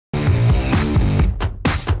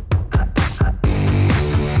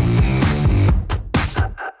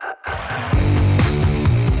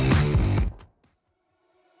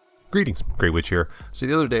Greetings, Grey Witch here. So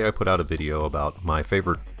the other day I put out a video about my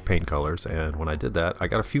favorite paint colors, and when I did that I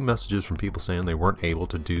got a few messages from people saying they weren't able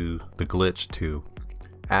to do the glitch to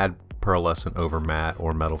add pearlescent over matte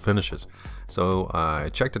or metal finishes. So I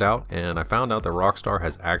checked it out and I found out that Rockstar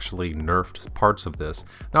has actually nerfed parts of this.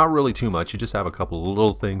 Not really too much, you just have a couple of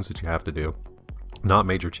little things that you have to do. Not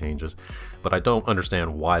major changes, but I don't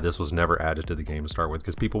understand why this was never added to the game to start with,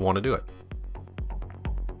 because people want to do it.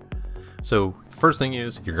 So first thing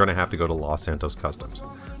is, you're going to have to go to Los Santos Customs.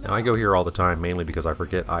 Now I go here all the time mainly because I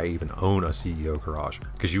forget I even own a CEO garage,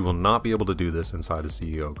 because you will not be able to do this inside a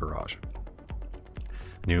CEO garage.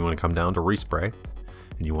 And you want to come down to respray,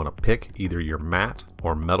 and you want to pick either your matte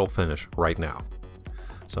or metal finish right now.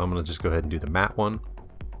 So I'm going to just go ahead and do the matte one,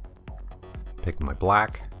 pick my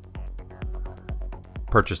black,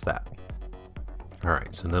 purchase that.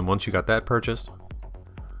 Alright, so then once you got that purchased,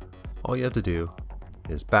 all you have to do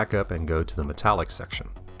is back up and go to the metallic section.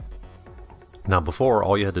 Now before,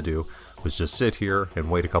 all you had to do was just sit here and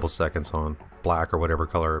wait a couple seconds on black or whatever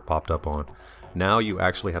color it popped up on. Now you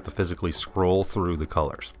actually have to physically scroll through the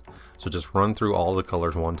colors. So just run through all the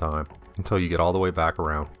colors one time until you get all the way back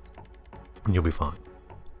around and you'll be fine.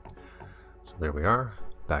 So there we are.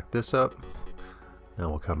 Back this up. Now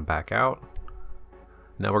we'll come back out.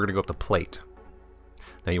 Now we're going to go up to plate.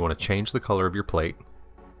 Now you want to change the color of your plate.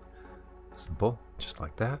 Simple, just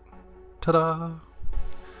like that. Ta-da!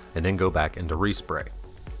 And then go back into respray.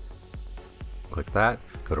 Click that,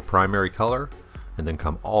 go to primary color, and then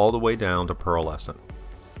come all the way down to pearlescent.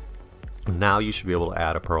 Now you should be able to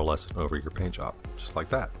add a pearlescent over your paint job, just like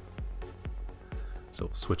that. So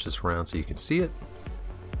we'll switch this around so you can see it.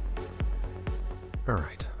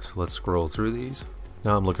 Alright, so let's scroll through these.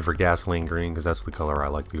 Now I'm looking for gasoline green because that's the color I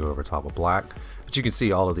like to go over top of black. But you can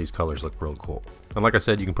see all of these colors look real cool. And like I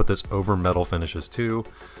said, you can put this over metal finishes too,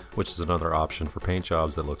 which is another option for paint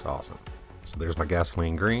jobs that looks awesome. So there's my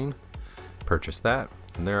gasoline green. Purchase that.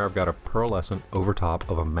 And there I've got a pearlescent over top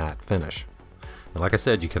of a matte finish. And like I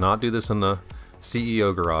said, you cannot do this in the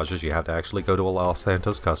CEO garages. You have to actually go to a Los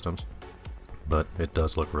Santos Customs. But it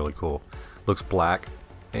does look really cool. Looks black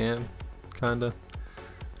and kinda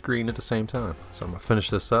green at the same time. So I'm going to finish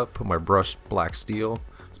this up, put my brushed black steel,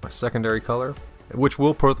 it's my secondary color, which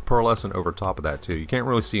will put the pearlescent over top of that too. You can't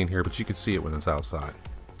really see in here, but you can see it when it's outside.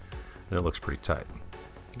 And it looks pretty tight.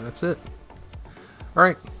 And that's it.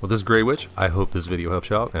 Alright, well this is Grey Witch. I hope this video helps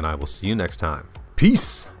you out, and I will see you next time.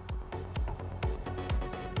 Peace!